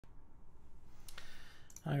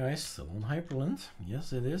Hi guys, still on Hyprland.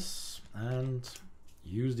 Yes it is, and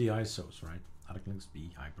use the ISOs, right? ArcoLinux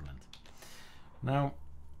Hyprland. Now,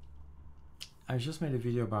 I just made a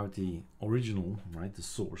video about the original, right, the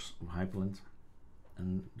source of Hyprland,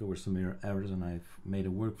 and there were some errors, and I've made a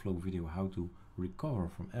workflow video how to recover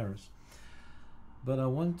from errors. But I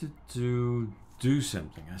wanted to do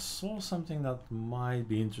something. I saw something that might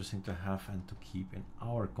be interesting to have and to keep in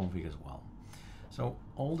our config as well. So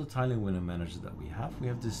all the tiling window managers that we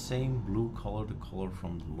have the same blue color, the color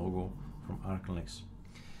from the logo from ArcoLinux.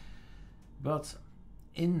 But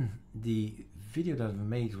in the video that I've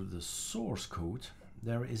made with the source code,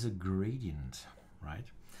 there is a gradient, right?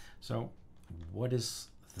 So what is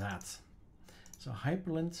that? So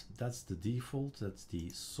Hyprland, that's the default, that's the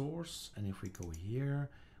source. And if we go here,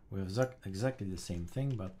 we have exactly the same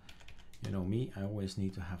thing, but you know me, I always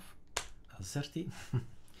need to have a 30.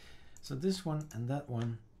 So this one and that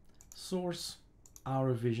one, source,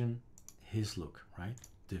 our vision, his look, right?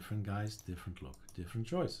 Different guys, different look, different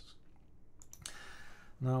choices.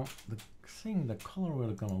 Now the color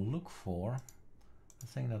we're gonna look for, the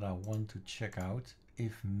thing that I want to check out,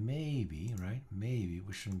 if maybe, right, maybe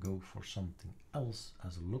we shouldn't go for something else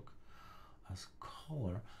as a look, as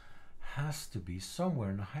color, has to be somewhere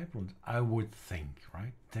in the Hyprland, I would think,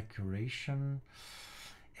 right? Decoration,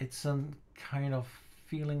 it's a kind of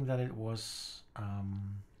feeling that it was, how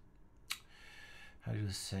do you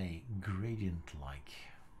say, gradient-like.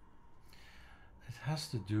 It has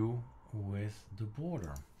to do with the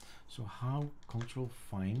border. So how control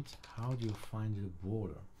find, how do you find the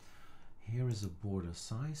border? Here is a border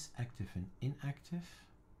size, active and inactive.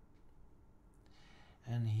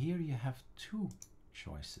 And here you have two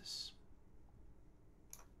choices,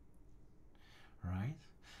 right?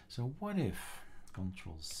 So what if,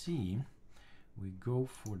 Control C, we go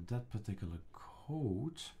for that particular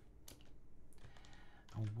code,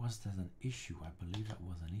 and was that an issue? I believe that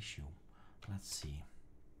was an issue. Let's see.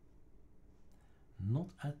 Not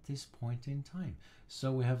at this point in time.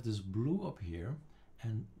 So we have this blue up here,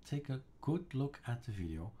 and take a good look at the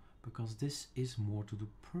video, because this is more to the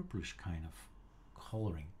purplish kind of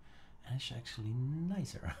coloring, and it's actually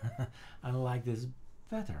nicer. I like this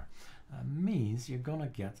better. Means you're gonna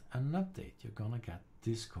get an update, you're gonna get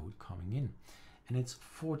this code coming in, and it's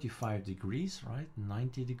 45 degrees, right?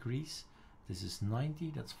 90 degrees, this is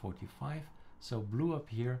 90, that's 45. So blue up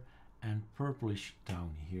here and purplish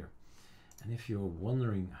down here. And if you're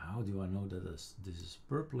wondering how do I know that this is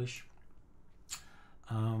purplish,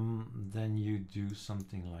 then you do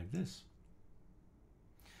something like this.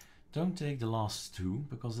 Don't take the last two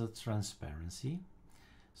because that's transparency.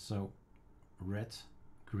 So red,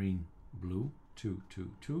 green, blue, 2,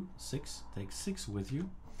 2, 2, 6. Take 6 with you,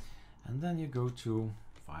 and then you go to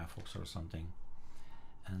Firefox or something,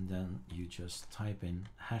 and then you just type in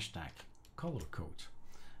hashtag color code,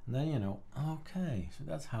 and then you know, okay, so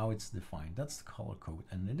that's how it's defined. That's the color code,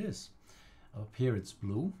 and it is. Up here it's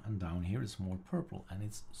blue, and down here it's more purple, and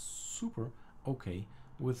it's super okay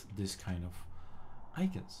with this kind of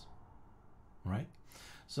icons, right?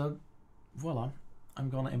 So voila, I'm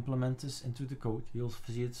gonna implement this into the code. You'll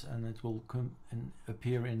see it, and it will come and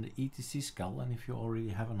appear in the etc scal. And if you already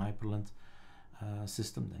have an Hyprland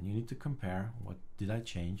system, then you need to compare what did I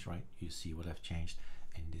change, right? You see what I've changed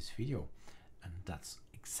in this video, and that's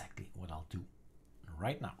exactly what I'll do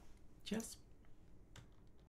right now. Cheers.